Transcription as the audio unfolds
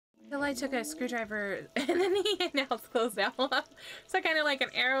Till I took a screwdriver and then now it's closed now. So kind of like an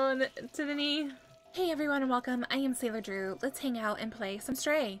arrow to the knee. Hey everyone and welcome. I am SailorDrew. Let's hang out and play some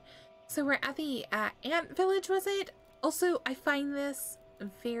Stray. So we're at the ant village, was it? Also, I find this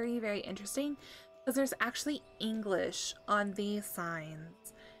very, very interesting because there's actually English on these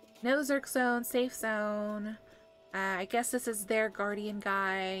signs. No Zerk zone, safe zone. I guess this is their guardian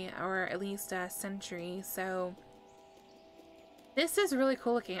guy, or at least a sentry, so this is really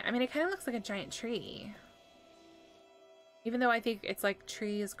cool looking. I mean, it kind of looks like a giant tree. Even though I think it's like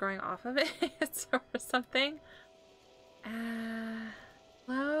trees growing off of it or something.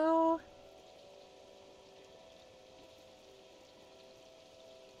 Hello?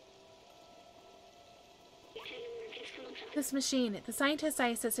 This machine. The scientist I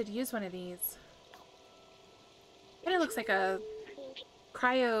assisted used one of these. Kind of looks like a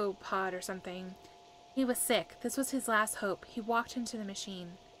cryopod or something. He was sick. This was his last hope. He walked into the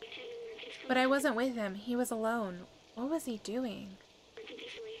machine. But I wasn't with him. He was alone. What was he doing?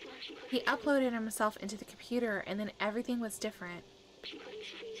 He uploaded himself into the computer and then everything was different.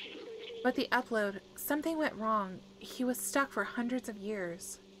 But the upload, something went wrong. He was stuck for hundreds of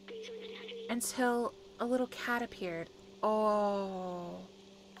years. Until a little cat appeared. Oh.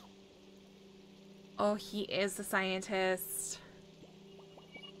 Oh, he is the scientist.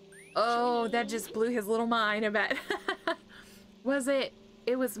 Oh, that just blew his little mind, I bet. Was it?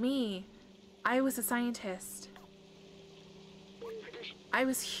 It was me. I was a scientist. I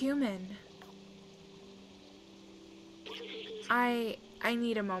was human. I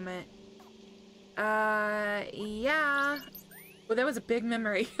need a moment. Yeah. Well, that was a big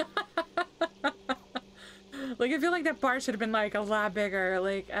memory. Like, I feel like that bar should have been, like, a lot bigger.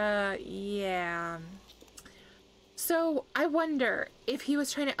 Like, yeah. So, I wonder if he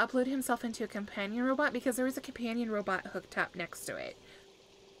was trying to upload himself into a companion robot, because there was a companion robot hooked up next to it.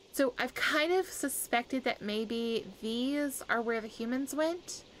 So, I've kind of suspected that maybe these are where the humans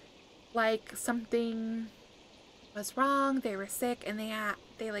went. Like, something was wrong, they were sick, and they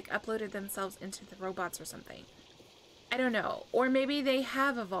like, uploaded themselves into the robots or something. I don't know. Or maybe they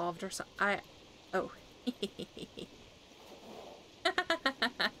have evolved or something. Oh.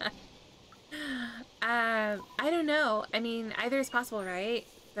 I don't know. I mean, either is possible, right?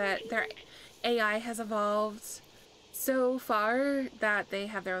 That their AI has evolved so far that they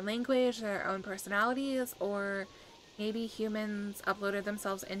have their own language, their own personalities, or maybe humans uploaded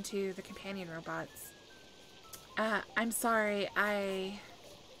themselves into the companion robots. I'm sorry, I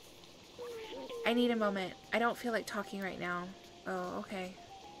need a moment. I don't feel like talking right now. Oh, okay.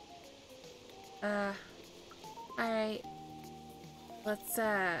 Alright. Let's,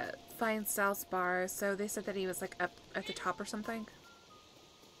 find Sal's bar. So they said that he was, like, up at the top or something.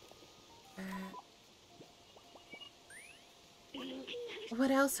 What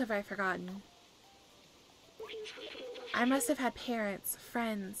else have I forgotten? I must have had parents,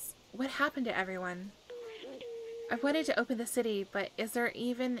 friends. What happened to everyone? I've wanted to open the city, but is there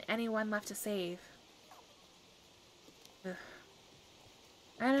even anyone left to save? Ugh.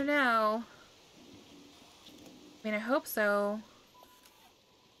 I don't know. I mean, I hope so.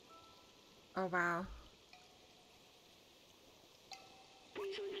 Oh, wow.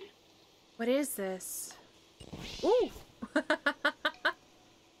 What is this? Ooh!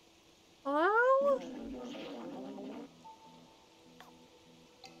 Hello?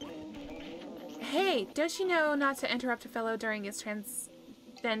 Hey, don't you know not to interrupt a fellow during his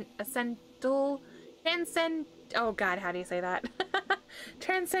oh god, how do you say that?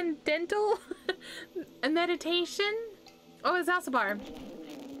 Transcendental meditation? Oh, it's Zbaltazar.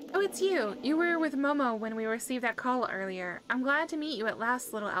 Oh, it's you. You were with Momo when we received that call earlier. I'm glad to meet you at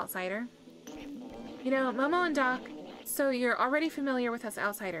last, little outsider. You know, Momo and Doc, so you're already familiar with us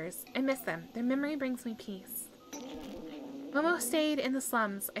outsiders. I miss them. Their memory brings me peace. Momo stayed in the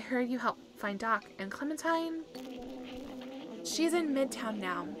slums. I heard you helped find Doc. And Clementine? She's in Midtown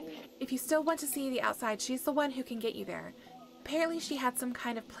now. If you still want to see the outside, she's the one who can get you there. Apparently she had some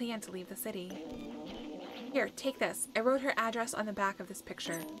kind of plan to leave the city. Here, take this. I wrote her address on the back of this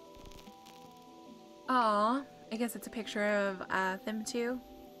picture. Aww. I guess it's a picture of them two.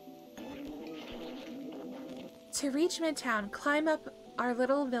 To reach Midtown, climb up our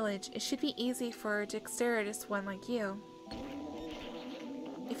little village. It should be easy for a dexterous one like you.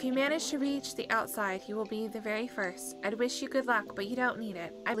 If you manage to reach the outside, you will be the very first. I'd wish you good luck, but you don't need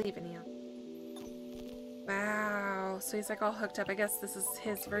it. I believe in you. Wow. So he's like all hooked up. I guess this is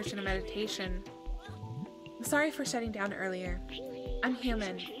his version of meditation. I'm sorry for shutting down earlier. I'm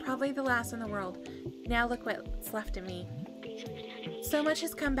human, probably the last in the world. Now look what's left of me. So much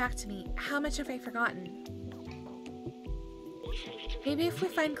has come back to me. How much have I forgotten? Maybe if we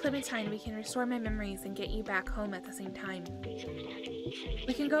find Clementine, we can restore my memories and get you back home at the same time.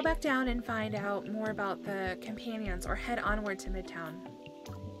 We can go back down and find out more about the companions or head onward to Midtown.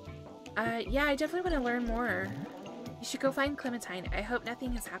 Yeah, I definitely want to learn more. You should go find Clementine. I hope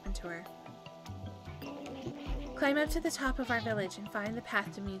nothing has happened to her. Climb up to the top of our village and find the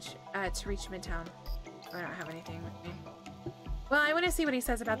path to reach Midtown. Oh, I don't have anything with me. Well, I want to see what he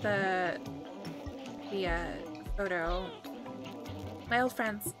says about the photo. My old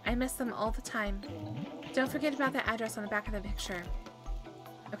friends, I miss them all the time. Don't forget about the address on the back of the picture.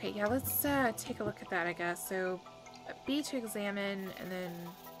 Okay, yeah, let's take a look at that, I guess. So, B to examine, and then...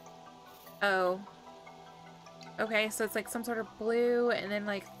 Oh. Okay, so it's like some sort of blue, and then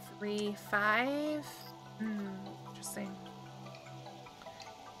like 3, 5? Interesting.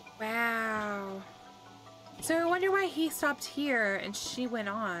 Wow. So I wonder why he stopped here and she went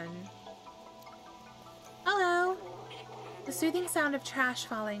on. Hello. The soothing sound of trash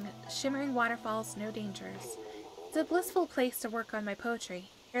falling, shimmering waterfalls, no dangers. It's a blissful place to work on my poetry.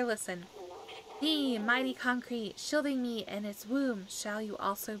 Here, listen. Thee, mighty concrete, shielding me in its womb, shall you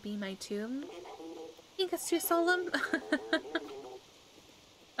also be my tomb? Think it's too solemn?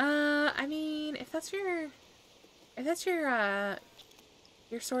 I mean, if that's your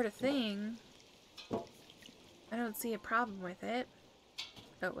sort of thing, I don't see a problem with it.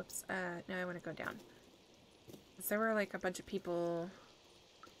 Oh, whoops. No, I want to go down. Because there were, like, a bunch of people...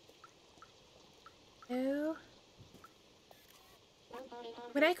 Oh.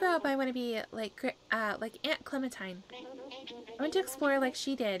 When I grow up, I want to be like Aunt Clementine. I want to explore like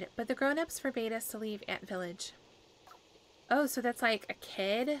she did, but the grown-ups forbade us to leave Ant Village. Oh, so that's like a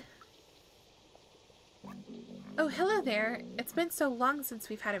kid? Oh, hello there. It's been so long since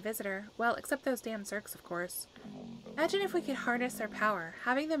we've had a visitor. Well, except those damn Zerks, of course. Imagine if we could harness their power.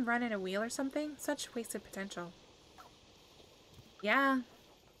 Having them run in a wheel or something? Such wasted potential. Yeah.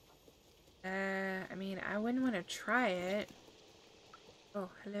 I mean, I wouldn't want to try it. Oh,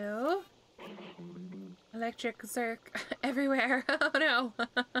 hello? Electric Zerk everywhere. Oh, no.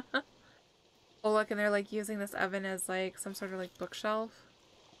 Oh, look, and they're, like, using this oven as, like, some sort of, like, bookshelf.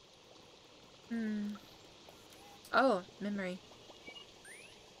 Oh, memory.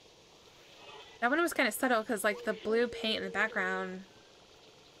 That one was kind of subtle because, like, the blue paint in the background.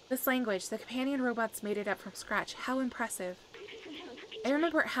 This language, the companion robots made it up from scratch. How impressive. I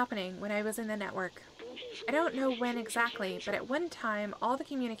remember it happening when I was in the network. I don't know when exactly, but at one time, all the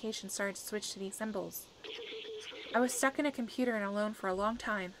communication started to switch to these symbols. I was stuck in a computer and alone for a long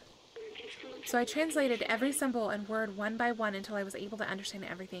time. So I translated every symbol and word one by one until I was able to understand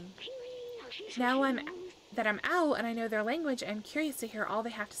everything. Now I'm out and I know their language, I'm curious to hear all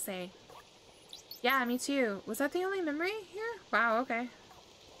they have to say. Yeah, me too. Was that the only memory here? Wow, okay.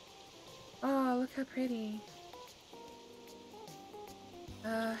 Oh, look how pretty.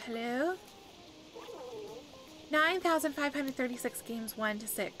 Hello? 9,536 games 1 to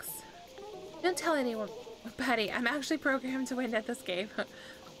 6. Don't tell anyone, buddy. I'm actually programmed to win at this game.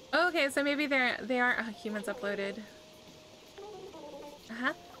 Okay, so maybe they aren't humans uploaded.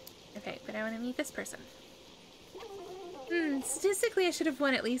 Okay, but I want to meet this person. Statistically, I should have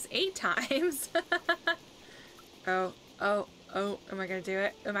won at least 8 times. Oh, am I gonna do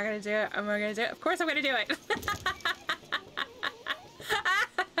it? Am I gonna do it? Am I gonna do it? Of course I'm gonna do it!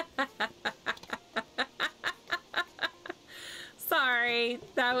 Sorry,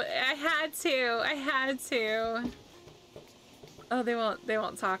 I had to. Oh, they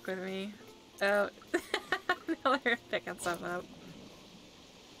won't talk with me. Oh, now they're picking stuff up.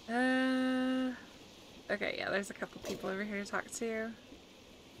 Okay, yeah, there's a couple people over here to talk to.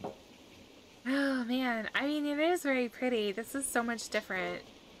 Oh man, I mean, it is very pretty. This is so much different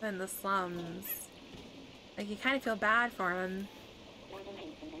than the slums. Like, you kind of feel bad for them.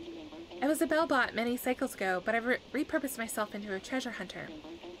 I was a bellbot many cycles ago, but I've repurposed myself into a treasure hunter.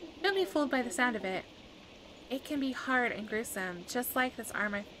 Don't be fooled by the sound of it. It can be hard and gruesome, just like this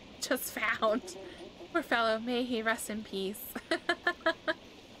arm I just found. Poor fellow, may he rest in peace.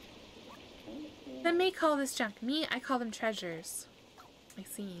 Some may call this junk. Me, I call them treasures. I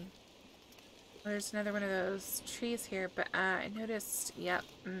see. Well, there's another one of those trees here, but I noticed, yep.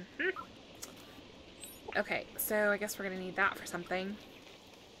 Okay, so I guess we're gonna need that for something.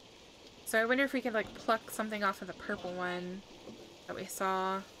 So I wonder if we could, like, pluck something off of the purple one that we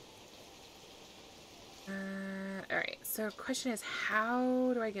saw. Alright, so question is,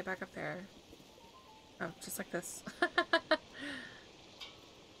 how do I get back up there? Oh, just like this.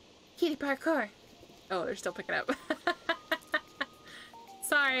 Kitty parkour! Oh, they're still picking up.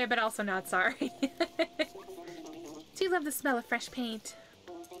 Sorry, but also not sorry. Do you love the smell of fresh paint?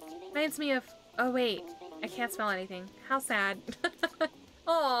 Reminds me of... Oh, wait. I can't smell anything. How sad.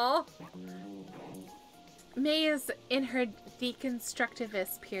 Aww. May is in her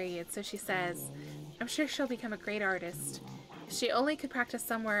deconstructivist period, so she says, I'm sure she'll become a great artist. If she only could practice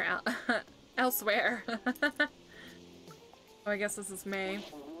somewhere elsewhere. Oh, I guess this is May.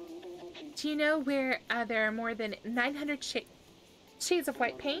 Do you know where there are more than 900 shades of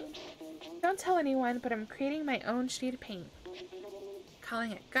white paint? Don't tell anyone, but I'm creating my own shade of paint.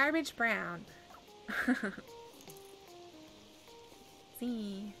 Calling it garbage brown.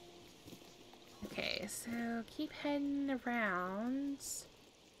 See. Okay, so keep heading around.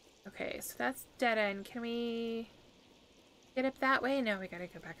 Okay, so that's dead end. Can we get up that way? No, we gotta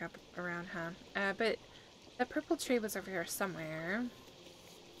go back up around, huh? But the purple tree was over here somewhere.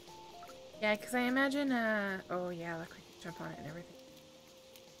 Yeah, because I imagine, oh yeah, look, we can jump on it and everything.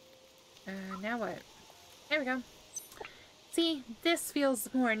 Now what? There we go. See, this feels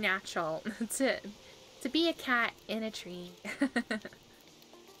more natural to be a cat in a tree.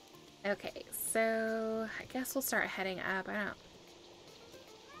 Okay, so I guess we'll start heading up. I don't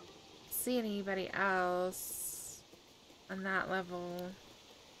see anybody else on that level.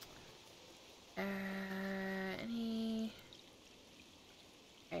 Any...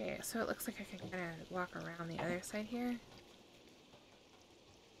 Okay, so it looks like I can kind of walk around the other side here.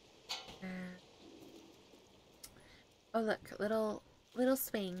 Oh look, little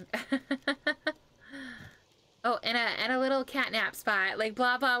swing. Oh, and a little catnap spot. Like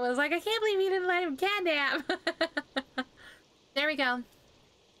Blah Blah was like, I can't believe you didn't let him catnap. There we go.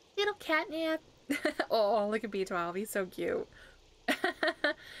 Little catnap. Oh, look at B12. He's so cute.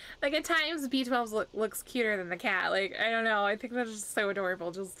 Like at times B12 looks cuter than the cat. Like, I don't know. I think that's just so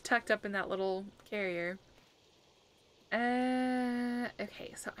adorable. Just tucked up in that little carrier.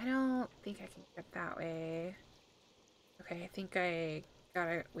 Okay, so I don't think I can get that way. Okay, I think I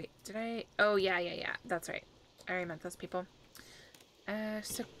gotta... Wait, did I... Oh, yeah. That's right. I already met those people.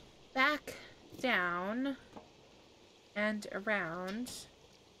 So back down and around.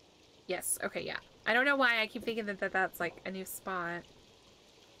 Yes, okay, yeah. I don't know why I keep thinking that that's like a new spot.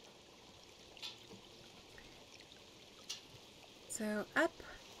 So up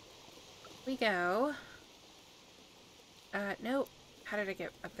we go. Nope. How did I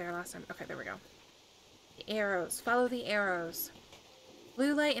get up there last time? Okay, there we go. The arrows. Follow the arrows.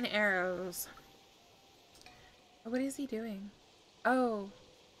 Blue light and arrows. Oh, what is he doing? Oh.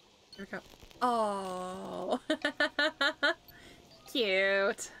 Here we go. Oh.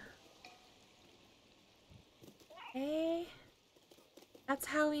 Cute. Okay. That's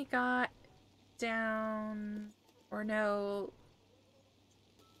how we got down. Or no.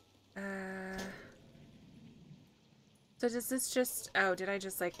 So does this just... Oh, did I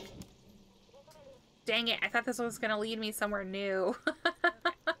just like... Dang it, I thought this was gonna lead me somewhere new.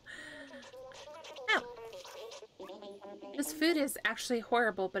 Oh. This food is actually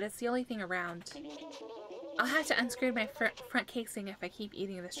horrible, but it's the only thing around. I'll have to unscrew my front casing if I keep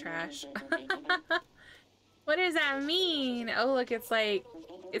eating this trash. What does that mean? Oh, look, it's like...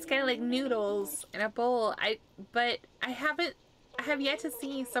 It's kind of like noodles in a bowl. I have yet to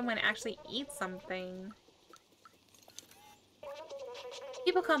see someone actually eat something.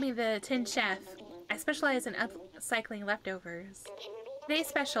 People call me the Tin Chef. I specialize in upcycling leftovers. Today's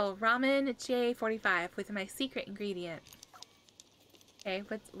special, ramen J45 with my secret ingredient. Okay,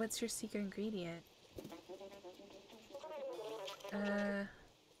 what's your secret ingredient?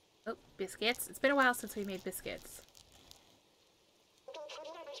 Oh, biscuits. It's been a while since we made biscuits.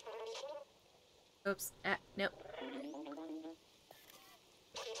 Oops. Nope.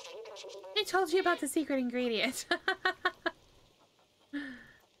 I told you about the secret ingredient.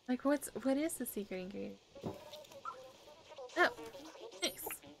 Like, what is the secret ingredient? Oh, nice.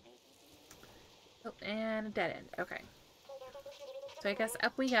 Oh, and a dead end. Okay. So I guess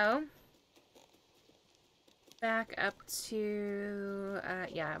up we go. Back up to,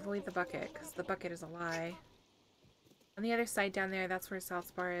 yeah, avoid the bucket, because the bucket is a lie. On the other side down there, that's where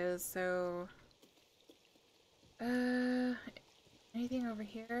South Bar is, so... anything over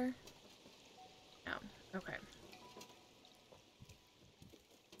here? No. Okay.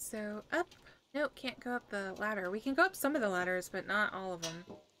 So, up. Nope, can't go up the ladder. We can go up some of the ladders, but not all of them.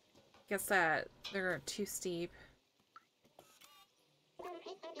 Guess that they're too steep.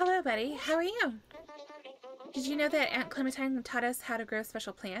 Hello, buddy. How are you? Did you know that Aunt Clementine taught us how to grow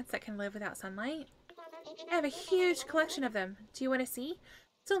special plants that can live without sunlight? I have a huge collection of them. Do you want to see?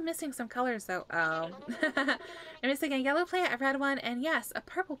 Still missing some colors, though. Oh. I'm missing a yellow plant, a red one, and yes, a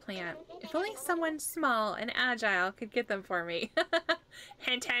purple plant. If only someone small and agile could get them for me.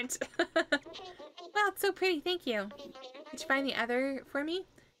 Hint, hint. Wow, it's so pretty. Thank you. Could you find the other for me?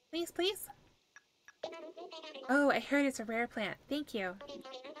 Please, please? Oh, I heard it's a rare plant. Thank you.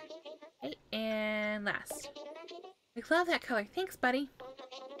 Okay, and last. I love that color. Thanks, buddy.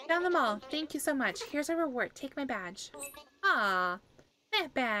 Found them all. Thank you so much. Here's a reward. Take my badge. Ah,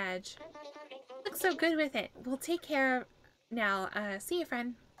 that badge. Looks so good with it. We'll take care of now. See you,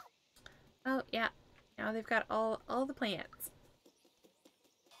 friend. Oh, yeah. Now they've got all the plants.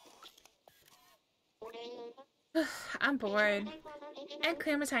 I'm bored. And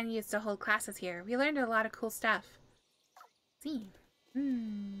Clementine used to hold classes here. We learned a lot of cool stuff. See.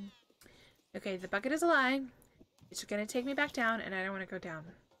 Okay, the bucket is a lie. It's gonna take me back down, and I don't want to go down.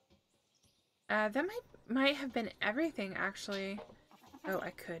 That might have been everything, actually. Oh,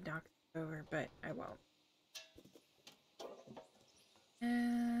 I could knock it over, but I won't.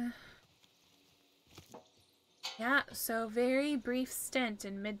 Yeah, so very brief stint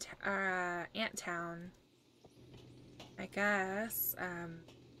in Ant Town. I guess.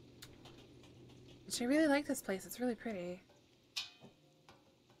 Which I really like this place. It's really pretty.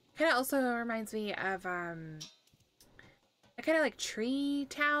 Kind of also reminds me of a kind of like Tree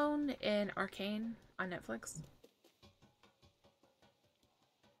Town in Arcane on Netflix.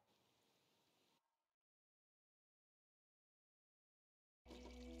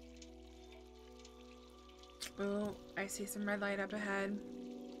 Oh, I see some red light up ahead.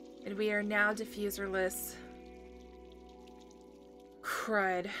 And we are now diffuserless.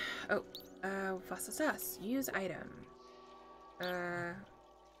 Crud. Oh, was ist das? Use item.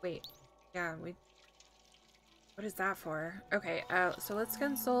 Wait. Yeah, what is that for? Okay, so let's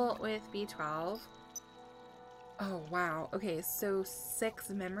consult with B12. Oh, wow. Okay, so 6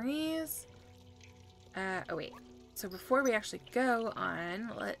 memories. Oh wait. So before we actually go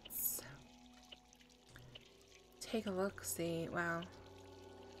on, let's take a look, see. Wow.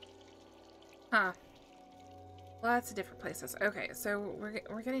 Huh. Lots of different places. Okay, so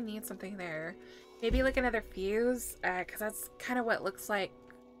we're gonna need something there. Maybe like another fuse, because that's kind of what looks like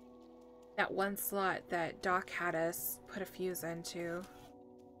that one slot that Doc had us put a fuse into.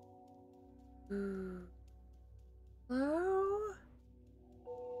 Ooh. Hello?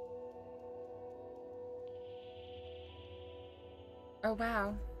 Oh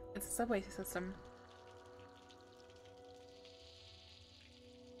wow, it's a subway system.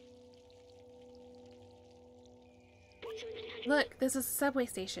 Look, this is a subway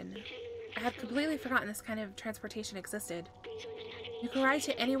station. I had completely forgotten this kind of transportation existed. You can ride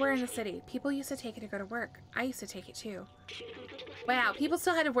to anywhere in the city. People used to take it to go to work. I used to take it too. Wow, people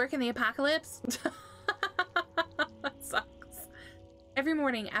still had to work in the apocalypse? That sucks. Every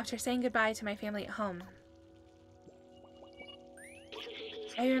morning after saying goodbye to my family at home.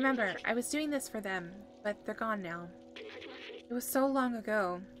 I remember, I was doing this for them, but they're gone now. It was so long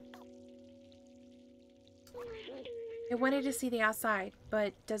ago. I wanted to see the outside,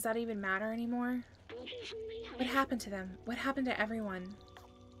 but does that even matter anymore? What happened to them? What happened to everyone?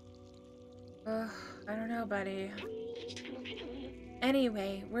 Ugh, I don't know, buddy.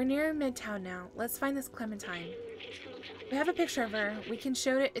 Anyway, we're near Midtown now. Let's find this Clementine. We have a picture of her. We can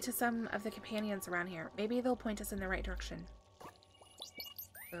show it to some of the companions around here. Maybe they'll point us in the right direction.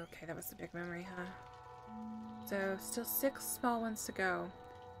 Okay, that was the big memory, huh? So, still 6 small ones to go.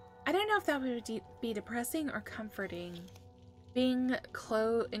 I don't know if that would be depressing or comforting. Being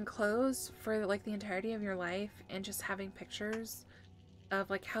enclosed for like the entirety of your life and just having pictures of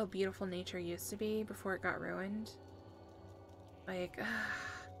like how beautiful nature used to be before it got ruined. Like,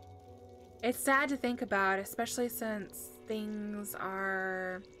 it's sad to think about, especially since things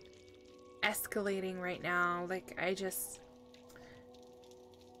are escalating right now. Like, I just...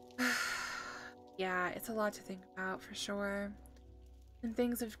 yeah, it's a lot to think about for sure. And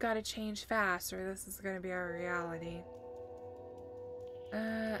things have got to change fast or this is going to be our reality.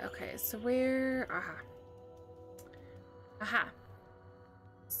 Okay, so we're... Aha.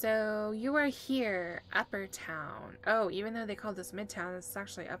 So, you are here, Upper Town. Oh, even though they called this Midtown, this is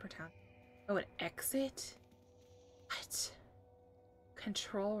actually Upper Town. Oh, an exit? What?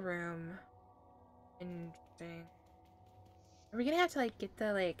 Control room. Interesting. Are we gonna have to, like, get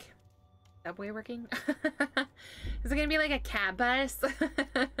the, like, subway working? Is it gonna be like a cab bus?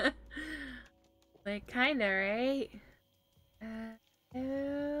 Like, kinda, right?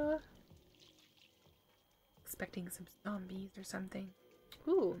 Oh. Expecting some zombies or something.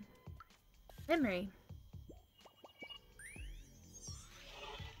 Ooh. Memory.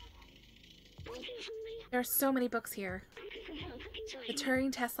 There are so many books here. The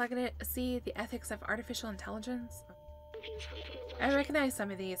Turing test legacy, the ethics of artificial intelligence. I recognize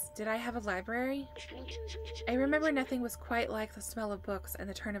some of these. Did I have a library? I remember nothing was quite like the smell of books and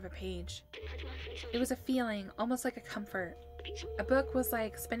the turn of a page. It was a feeling, almost like a comfort. A book was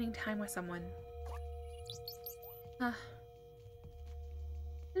like spending time with someone.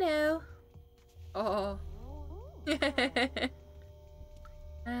 Hello. Oh. Is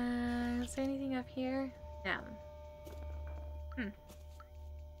there anything up here? No.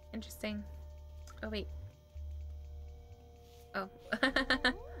 Interesting. Oh, wait. Oh.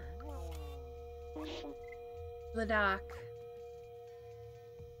 The doc.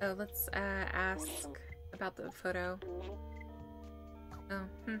 Oh, let's ask about the photo. Oh,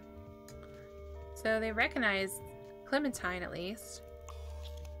 So they recognize Clementine at least.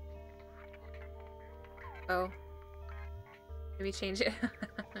 Oh. Did we change it?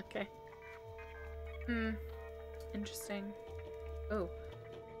 Okay. Interesting. Oh.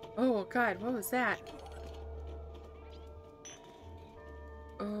 Oh god, what was that?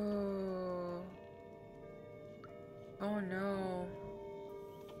 Oh. Oh no.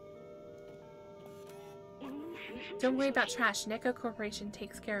 Don't worry about trash. Neko Corporation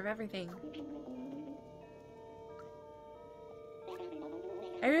takes care of everything.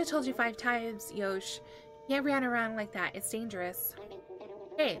 I already told you 5 times, Yosh. You can't run around like that. It's dangerous.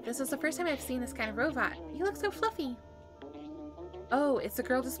 Hey, this is the first time I've seen this kind of robot. You look so fluffy. Oh, it's the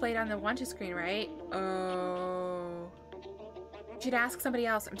girl displayed on the wanted screen, right? Oh. You should ask somebody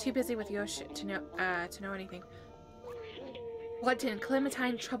else. I'm too busy with Yosh to know anything. Bloodton,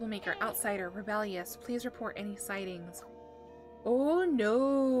 Clementine, troublemaker, outsider, rebellious. Please report any sightings. Oh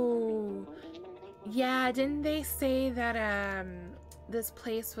no. Yeah, didn't they say that this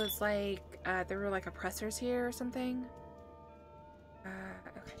place was like there were like oppressors here or something?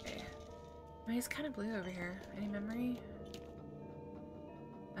 Okay. I mean, it's kind of blue over here. Any memory?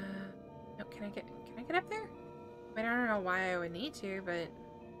 No, can I get up there? I don't know why I would need to, but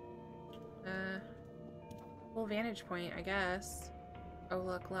full vantage point, I guess. Oh,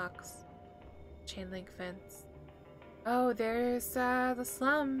 look, Lux. Chain link fence. Oh, there's the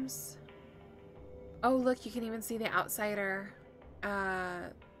slums. Oh, look, you can even see the outsider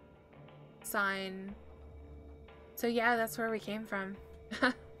sign. So yeah, that's where we came from.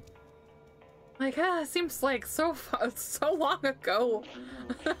 Like, seems like so long ago.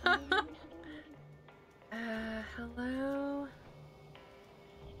 Hello?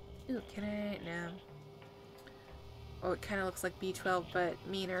 Ooh, can I? No. Oh, it kind of looks like B12, but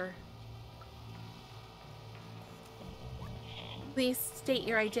meaner. Please state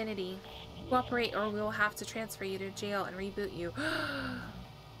your identity. Cooperate or we will have to transfer you to jail and reboot you.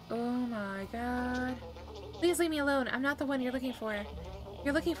 Oh my god. Please leave me alone. I'm not the one you're looking for.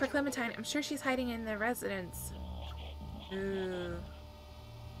 You're looking for Clementine. I'm sure she's hiding in the residence. Ooh.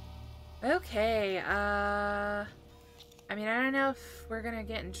 Okay, I mean, I don't know if we're gonna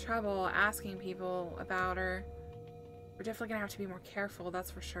get in trouble asking people about her. We're definitely gonna have to be more careful,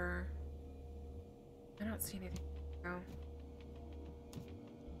 that's for sure. I don't see anything. No.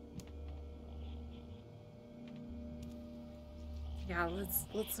 Yeah,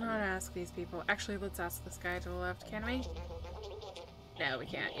 let's not ask these people. Actually, let's ask this guy to the left, can we? No, we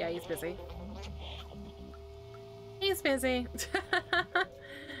can't. Yeah, he's busy. He's busy.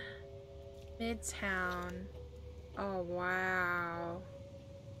 Midtown. Oh, wow.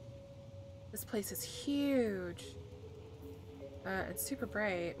 This place is huge. It's super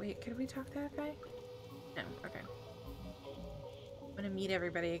bright. Wait, could we talk to that guy? No, okay. I'm gonna meet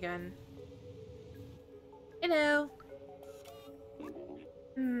everybody again. Hello.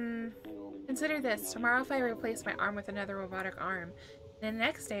 Consider this. Tomorrow if I replace my arm with another robotic arm, and the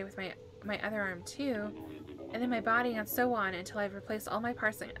next day with my other arm too, and then my body and so on until I've replaced all my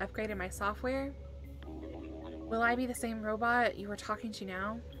parts and upgraded my software, will I be the same robot you were talking to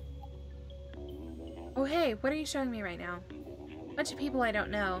now? Oh hey, what are you showing me right now? Bunch of people I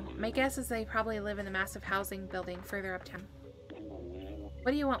don't know. My guess is they probably live in the massive housing building further uptown.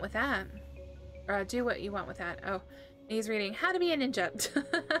 What do you want with that? Or do what you want with that. Oh, he's reading How to Be a Ninja.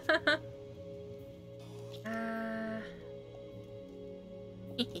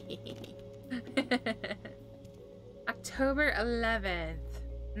 October 11th.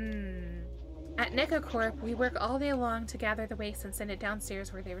 At Neko Corp, we work all day long to gather the waste and send it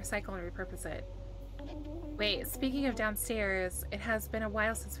downstairs where they recycle and repurpose it. Wait, speaking of downstairs, it has been a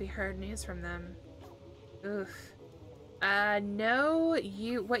while since we heard news from them. Oof. No,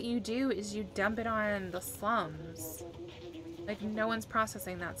 what you do is you dump it on the slums. Like, no one's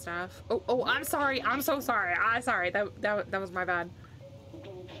processing that stuff. Oh, I'm sorry. I'm so sorry. Sorry. That was my bad.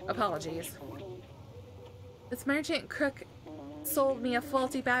 Apologies. This merchant crook sold me a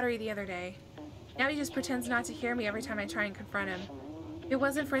faulty battery the other day. Now he just pretends not to hear me every time I try and confront him. If it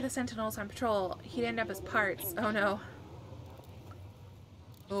wasn't for the sentinels on patrol, he'd end up as parts. Oh no.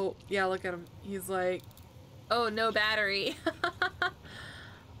 Oh, yeah, look at him. He's like, oh, no battery.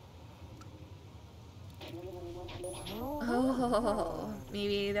 Oh,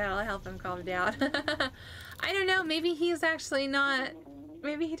 maybe that'll help him calm down. I don't know, maybe he's actually not...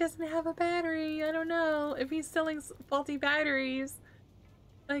 Maybe he doesn't have a battery. I don't know. If he's selling faulty batteries,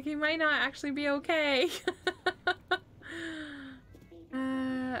 like, he might not actually be okay.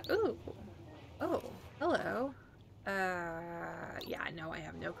 Ooh. Oh, hello. Yeah, no, I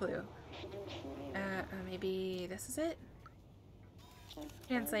have no clue. Maybe this is it?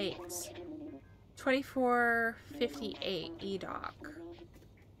 Translate. 2458 E-Doc.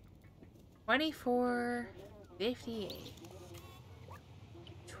 2458.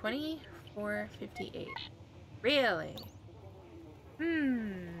 2458. Really?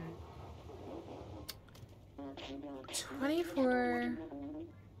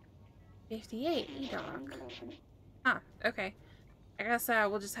 2458 E-Doc. Huh, okay. I guess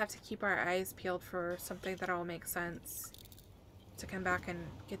we'll just have to keep our eyes peeled for something that'll make sense to come back and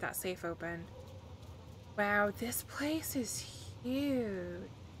get that safe open. Wow, this place is huge.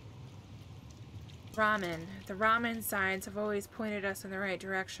 Ramen. The ramen signs have always pointed us in the right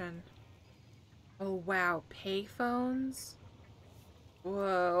direction. Oh wow, payphones?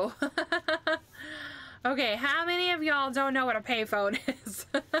 Whoa. Okay, how many of y'all don't know what a payphone is?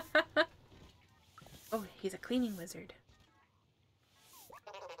 Oh, he's a cleaning wizard.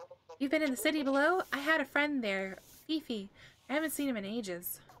 You've been in the city below? I had a friend there, Fifi. I haven't seen him in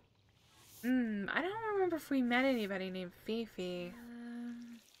ages. I don't remember if we met anybody named Fifi.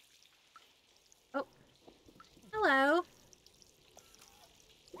 Oh. Hello.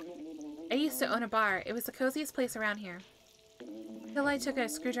 I used to own a bar. It was the coziest place around here. Until I took a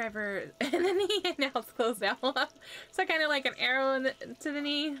screwdriver and then now it's closed now. So kind of like an arrow to the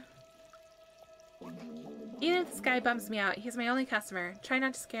knee. Even if this guy bums me out, he's my only customer. Try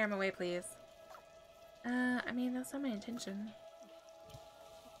not to scare him away, please. I mean, that's not my intention.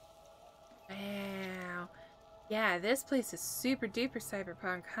 Wow. Yeah, this place is super duper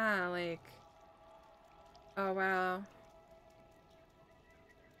cyberpunk, huh? Like... Oh, wow.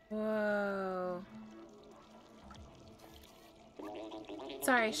 Whoa.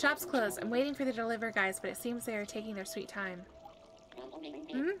 Sorry, shop's closed. I'm waiting for the delivery guys, but it seems they are taking their sweet time.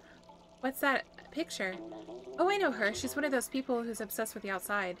 What's that picture? Oh, I know her. She's one of those people who's obsessed with the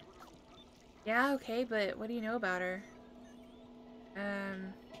outside. Yeah, okay, but what do you know about her?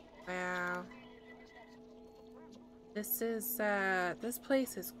 Wow. This is, this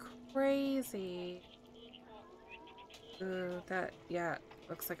place is crazy. Ooh, that, yeah,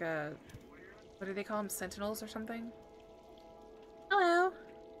 looks like a, what do they call them? Sentinels or something? Hello.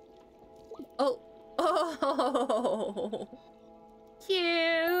 Oh. Oh.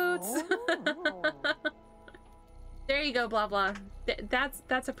 Cute. Oh. There you go, blah blah.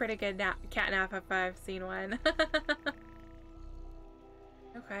 That's a pretty good cat nap if I've seen one.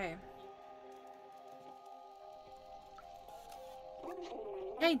 Okay.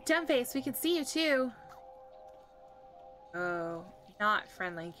 Hey, Dumbface, we can see you too. Oh, not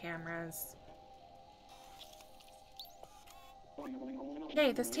friendly cameras.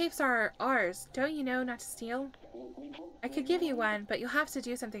 Hey, those tapes are ours. Don't you know not to steal? I could give you one, but you'll have to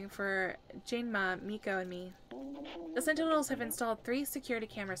do something for Janema, Miko, and me. The Sentinels have installed 3 security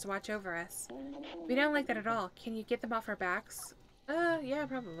cameras to watch over us. We don't like that at all. Can you get them off our backs? Yeah,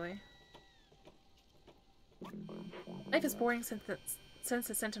 probably. Life is boring since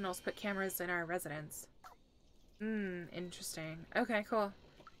the Sentinels put cameras in our residence. Interesting. Okay, cool.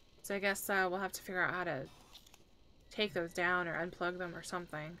 So I guess we'll have to figure out how to take those down or unplug them or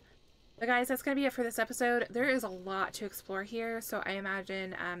something. But guys, that's gonna be it for this episode. There is a lot to explore here, so I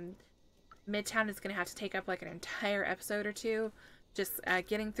imagine Midtown is gonna have to take up like an entire episode or two, just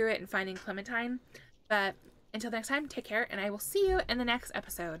getting through it and finding Clementine. But until next time, take care, and I will see you in the next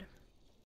episode.